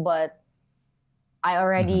dream, but I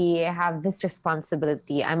already have this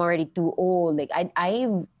responsibility. I'm already too old. Like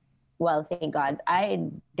well, thank God, I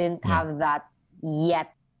didn't have that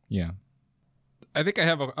yet. Yeah. I think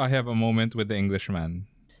I have a moment with the Englishman.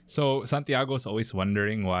 So Santiago's always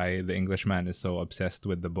wondering why the Englishman is so obsessed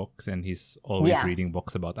with the books, and he's always reading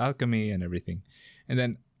books about alchemy and everything. And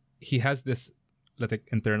then he has this like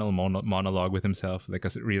internal monologue with himself, like a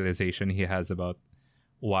realization he has about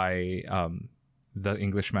why the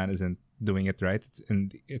Englishman isn't doing it right.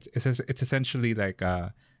 It's essentially like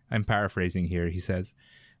I'm paraphrasing here. He says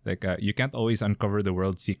like you can't always uncover the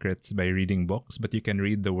world's secrets by reading books, but you can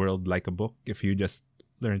read the world like a book if you just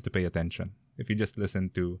learn to pay attention. If you just listen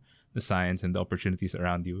to the science and the opportunities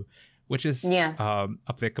around you, which is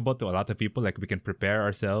applicable to a lot of people. Like we can prepare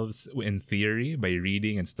ourselves in theory by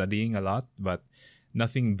reading and studying a lot, but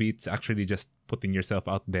nothing beats actually just putting yourself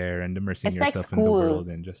out there and immersing yourself in the world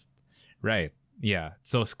and just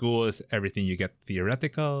So school is everything. You get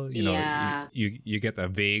theoretical, you know, you get a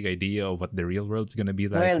vague idea of what the real world's gonna be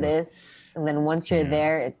like. And then once you're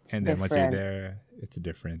there, it's different. Once you're there, it's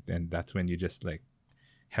different, and that's when you just like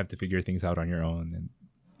have to figure things out on your own. And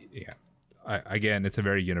again, it's a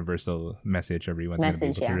very universal message. Everyone's gonna be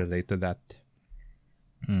able to relate to that.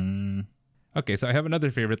 Okay, so I have another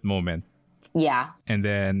favorite moment. Yeah. And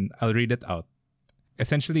then I'll read it out.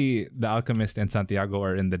 Essentially, the alchemist and Santiago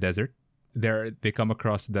are in the desert. They come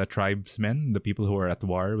across the tribesmen, the people who are at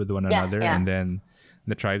war with one another, and then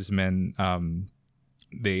the tribesmen,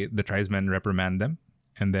 the tribesmen reprimand them,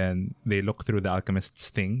 and then they look through the alchemist's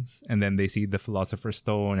things, and then they see the philosopher's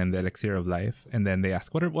stone and the elixir of life, and then they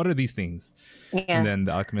ask, what are these things? And then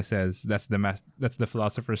the alchemist says, that's the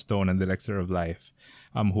philosopher's stone and the elixir of life.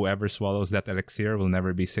 Whoever swallows that elixir will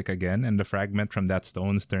never be sick again, and the fragment from that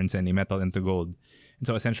stone turns any metal into gold. And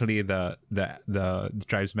so essentially the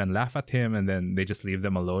tribesmen laugh at him, and then they just leave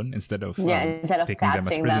them alone instead of taking them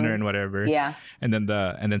as prisoner and whatever. Yeah. And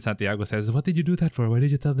then Santiago says, "What did you do that for? Why did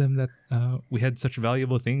you tell them that we had such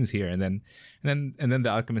valuable things here?" And then the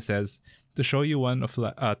alchemist says, "To show you one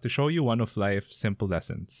of life's simple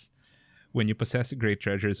lessons. When you possess great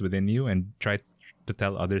treasures within you and try to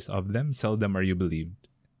tell others of them, seldom are you believed."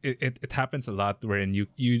 It happens a lot wherein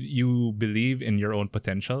you believe in your own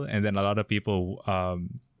potential, and then a lot of people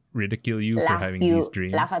ridicule you for having these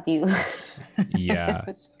dreams. Laugh at you. Yeah.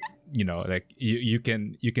 Like you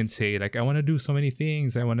can say like, I want to do so many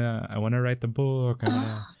things. I want to write a book.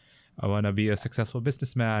 I want to be a successful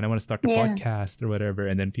businessman. I want to start a podcast or whatever.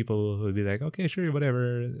 And then people will be like, okay, sure,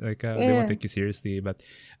 whatever. Like they won't take you seriously. But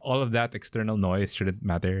all of that external noise shouldn't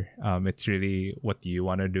matter. It's really what you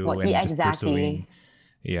want to do just pursuing.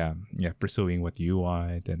 Pursuing what you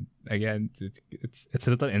want. And again, it's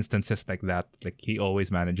little instances like that. Like he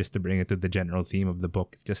always manages to bring it to the general theme of the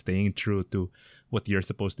book. It's just staying true to what you're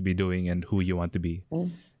supposed to be doing and who you want to be.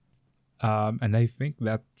 And I think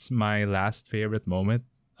that's my last favorite moment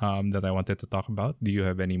that I wanted to talk about. Do you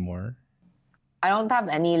have any more? I don't have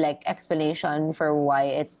any like explanation for why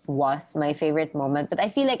it was my favorite moment, but I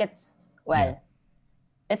feel like it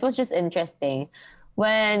was just interesting.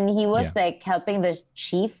 When he was like helping the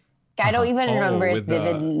chief, I don't even remember it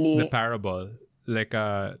vividly. The parable, like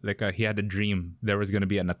he had a dream. There was gonna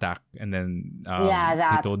be an attack, and then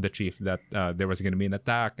he told the chief that there was gonna be an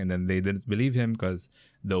attack, and then they didn't believe him because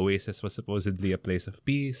the oasis was supposedly a place of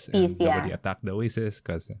peace, and nobody attacked the oasis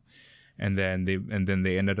and then they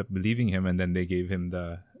ended up believing him, and then they gave him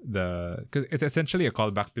the because it's essentially a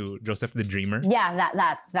callback to Joseph the Dreamer. Yeah,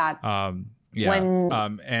 that.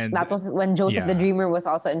 And that was when Joseph the Dreamer was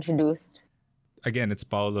also introduced. Again, it's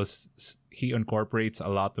Paulo's. He incorporates a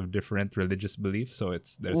lot of different religious beliefs. So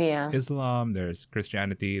there's Islam, there's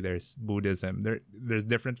Christianity, there's Buddhism. There's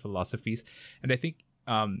different philosophies, and I think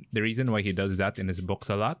the reason why he does that in his books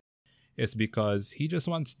a lot is because he just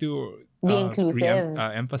wants to be inclusive,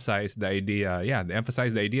 emphasize the idea.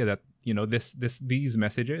 Emphasize the idea that these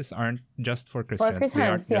messages aren't just for Christians. They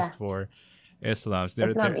aren't just for Islams,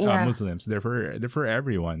 they're Muslims. They're for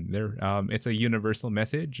everyone. It's a universal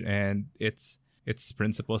message, and it's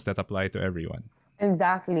principles that apply to everyone.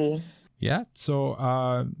 Exactly. Yeah. So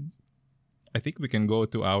I think we can go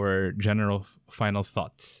to our general final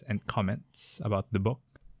thoughts and comments about the book.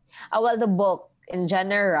 Well, the book in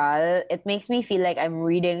general, it makes me feel like I'm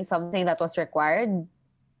reading something that was required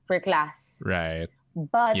for class. Right.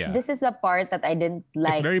 But this is the part that I didn't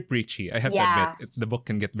like. It's very preachy. I have to admit, the book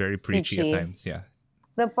can get very preachy at times. Yeah.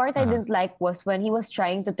 The part I didn't like was when he was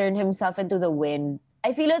trying to turn himself into the wind.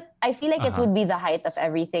 I feel like it would be the height of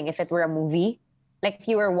everything if it were a movie. Like if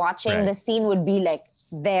you were watching, the scene would be like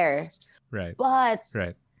there. Right. But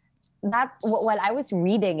that while I was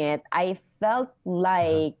reading it, I felt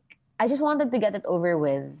like I just wanted to get it over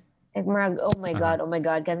with. Like, oh my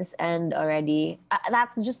God, can this end already?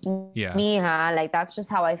 That's just me, Like, that's just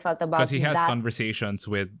how I felt about it. Because he has conversations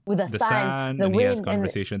with the sun, and he has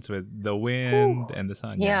conversations with the wind and the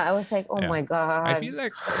sun. Yeah, I was like, oh my God. I feel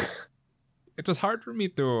like it was hard for me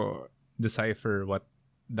to decipher what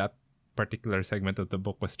that particular segment of the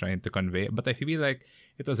book was trying to convey. But I feel like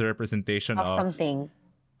it was a representation of something.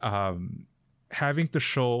 Having to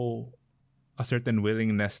show a certain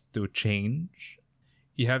willingness to change.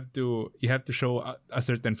 You have to show a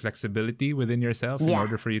certain flexibility within yourself in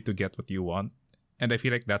order for you to get what you want. And I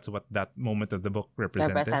feel like that's what that moment of the book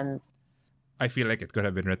represented. I feel like it could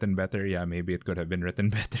have been written better. Yeah, maybe it could have been written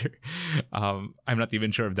better. I'm not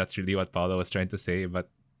even sure if that's really what Paulo was trying to say,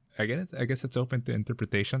 but I guess it's open to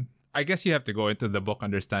interpretation. I guess you have to go into the book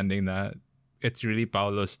understanding that it's really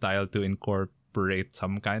Paulo's style to incorporate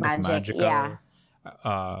some kind of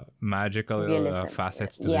magical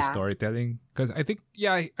facets to the storytelling, because I think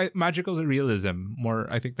magical realism more.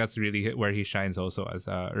 I think that's really where he shines also as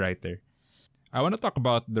a writer. I want to talk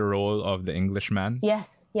about the role of the Englishman.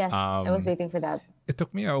 Yes, I was waiting for that. It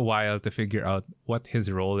took me a while to figure out what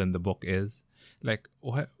his role in the book is. Like,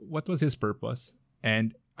 what was his purpose?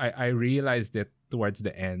 And I realized it towards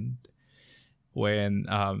the end when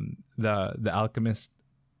the alchemist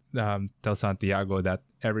tells Santiago that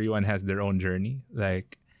everyone has their own journey.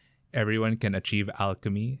 Like, everyone can achieve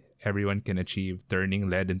alchemy. Everyone can achieve turning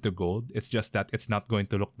lead into gold. It's just that it's not going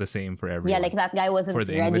to look the same for everyone. Yeah, like that guy wasn't for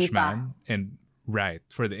the ready Englishman. And right,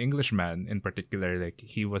 for the Englishman in particular, like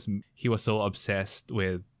he was so obsessed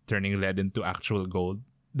with turning lead into actual gold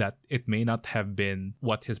that it may not have been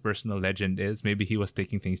what his personal legend is. Maybe he was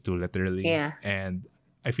taking things too literally. Yeah. And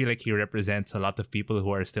I feel like he represents a lot of people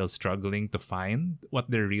who are still struggling to find what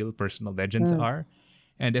their real personal legends are.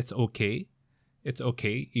 And it's okay. It's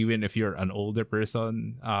okay, even if you're an older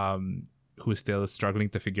person who's still struggling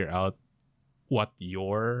to figure out what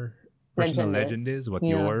your personal legend is, what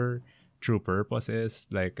your true purpose is.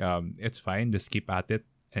 Like, it's fine. Just keep at it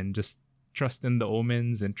and just trust in the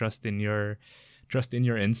omens and trust in your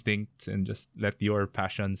instincts, and just let your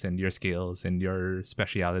passions and your skills and your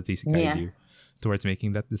specialities guide you towards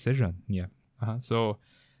making that decision. Yeah. So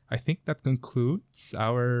I think that concludes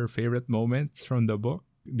our favorite moments from the book.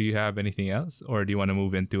 Do you have anything else, or do you want to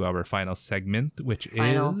move into our final segment, which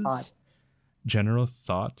is general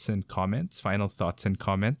thoughts and comments? Final thoughts and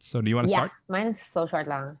comments. So do you want to start? Mine is so short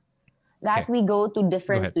lang. That we go to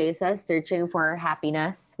different places searching for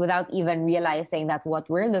happiness without even realizing that what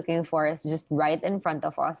we're looking for is just right in front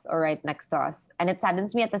of us or right next to us. And it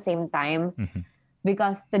saddens me at the same time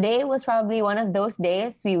because today was probably one of those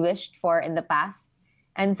days we wished for in the past.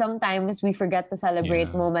 And sometimes we forget to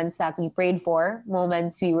celebrate moments that we prayed for,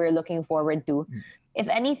 moments we were looking forward to. If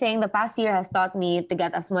anything, the past year has taught me to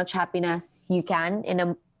get as much happiness you can in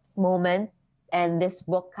a moment. And this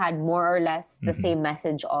book had more or less the same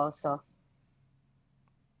message also.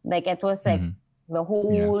 Like, it was like the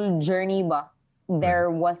whole journey, but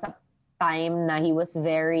there was a time na he was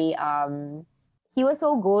very,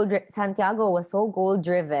 Santiago was so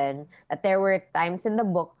goal-driven that there were times in the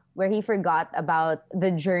book where he forgot about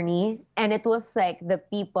the journey. And it was like the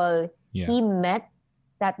people he met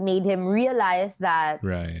that made him realize that,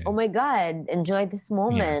 oh my God, enjoy this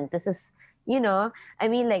moment. This is, I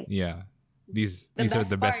mean, like... Yeah. These are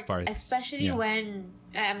the best parts. Especially when,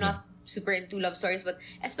 I'm not super into love stories, but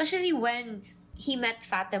especially when he met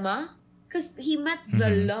Fatima, because he met the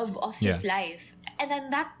love of his life. And then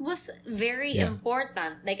that was very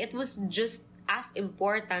important. Like, it was just as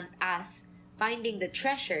important as finding the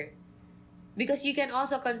treasure, because you can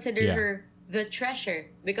also consider her the treasure,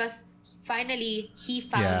 because finally he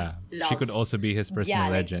found love. She could also be his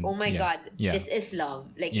personal legend. Oh my God, this is love.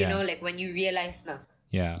 Like, like when you realize na.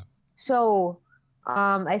 Yeah. So,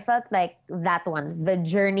 I felt like that one, the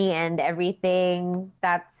journey and everything,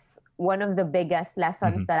 that's one of the biggest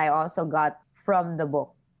lessons that I also got from the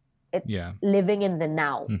book. It's living in the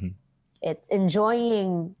now. It's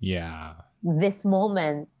enjoying this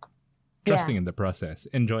moment. Trusting in the process,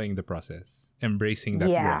 enjoying the process, embracing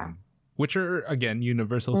that run, which are, again,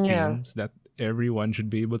 universal themes that everyone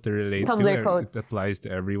should be able to relate Tumblr to. quotes. It applies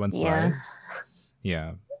to everyone's life.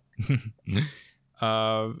 Yeah.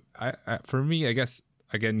 For me, I guess,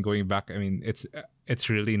 again, going back, I mean, it's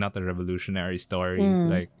really not a revolutionary story.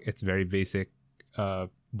 Like, it's very basic.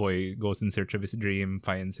 Boy goes in search of his dream,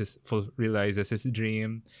 realizes his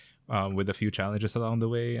dream, with a few challenges along the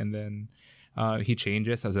way, and then he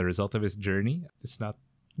changes as a result of his journey. It's not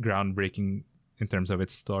groundbreaking in terms of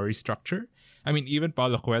its story structure. I mean, even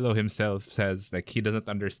Paulo Coelho himself says, like, he doesn't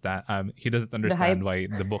understand why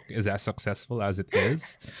the book is as successful as it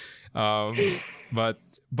is. But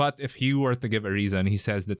if he were to give a reason, he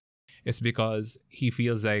says that it's because he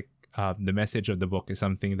feels like the message of the book is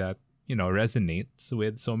something that, resonates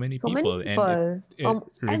with so many people. And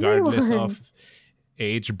regardless of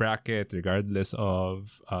age bracket, regardless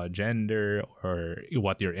of gender or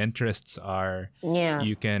what your interests are,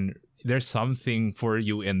 there's something for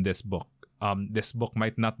you in this book. This book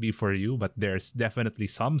might not be for you, but there's definitely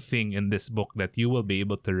something in this book that you will be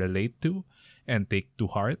able to relate to and take to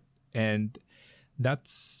heart. And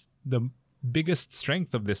that's the biggest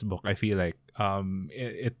strength of this book, I feel like.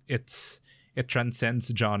 It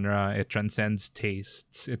transcends genre, it transcends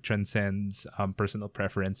tastes, it transcends personal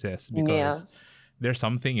preferences, because there's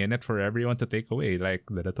something in it for everyone to take away, like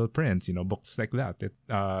The Little Prince, books like that.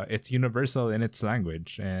 It's universal in its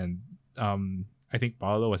language. And I think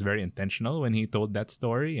Paulo was very intentional when he told that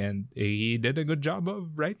story, and he did a good job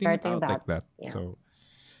of writing it out like that. Yeah. So,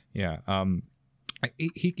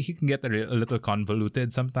 he can get a little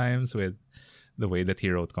convoluted sometimes with the way that he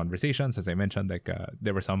wrote conversations. As I mentioned, like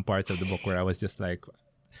there were some parts of the book where I was just like,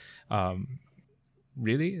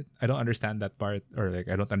 really? I don't understand that part, or like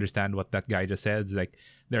I don't understand what that guy just said. Like,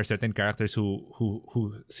 there are certain characters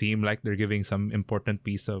who seem like they're giving some important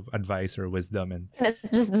piece of advice or wisdom, and I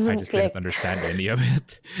just didn't understand any of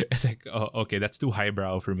it. It's like, oh, okay, that's too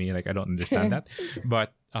highbrow for me. Like, I don't understand that.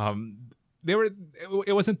 But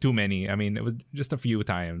it wasn't too many. I mean, it was just a few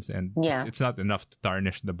times, and it's not enough to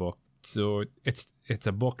tarnish the book. So it's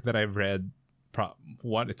a book that I've read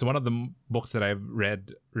it's one of the books that I've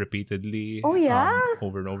read repeatedly. Oh, yeah?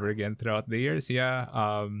 Over and over again throughout the years. Yeah.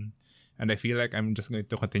 And I feel like I'm just going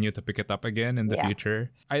to continue to pick it up again in the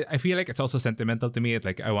future. I feel like it's also sentimental to me.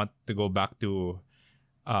 Like I want to go back to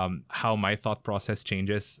how my thought process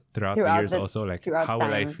changes throughout the years. Also, like how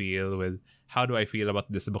will I feel how do I feel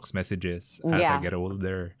about this book's messages as I get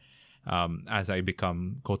older, as I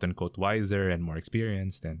become quote unquote wiser and more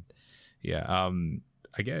experienced, and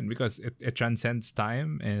again, because it transcends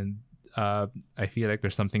time, and I feel like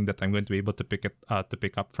there's something that I'm going to be able to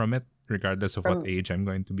pick up from it, regardless of what age I'm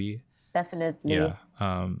going to be. Definitely. Yeah.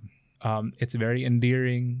 It's very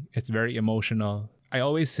endearing. It's very emotional. I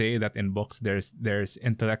always say that in books, there's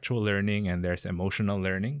intellectual learning and there's emotional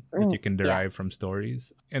learning that you can derive from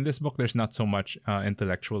stories. In this book, there's not so much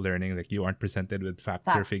intellectual learning. Like you aren't presented with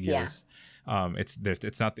facts or figures. Yeah.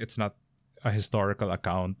 It's not a historical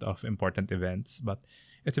account of important events, but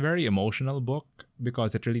it's a very emotional book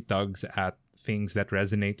because it really tugs at things that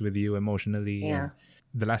resonate with you emotionally. Yeah. And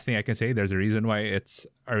the last thing I can say, there's a reason why it's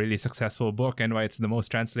a really successful book and why it's the most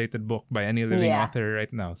translated book by any living author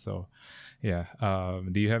right now. So, yeah.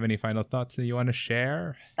 Do you have any final thoughts that you want to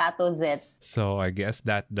share? That was it. So I guess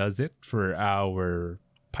that does it for our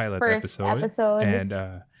pilot episode.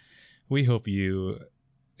 And we hope you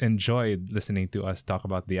enjoyed listening to us talk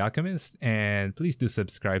about The Alchemist. And please do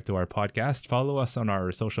subscribe to our podcast. Follow us on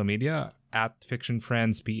our social media at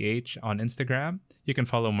FictionFriendsPH on Instagram. You can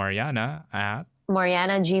follow Mariana at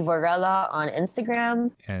Mariana G. Varela on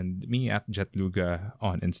Instagram. And me at Jetluga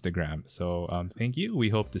on Instagram. So thank you. We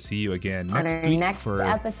hope to see you again next on our week next for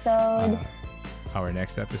episode. Our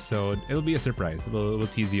next episode. It'll be a surprise. We'll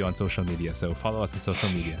tease you on social media. So follow us on social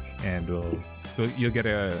media, and you'll get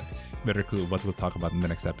a better clue what we'll talk about in the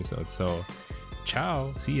next episode. So,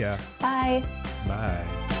 ciao. See ya. Bye.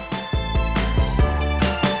 Bye.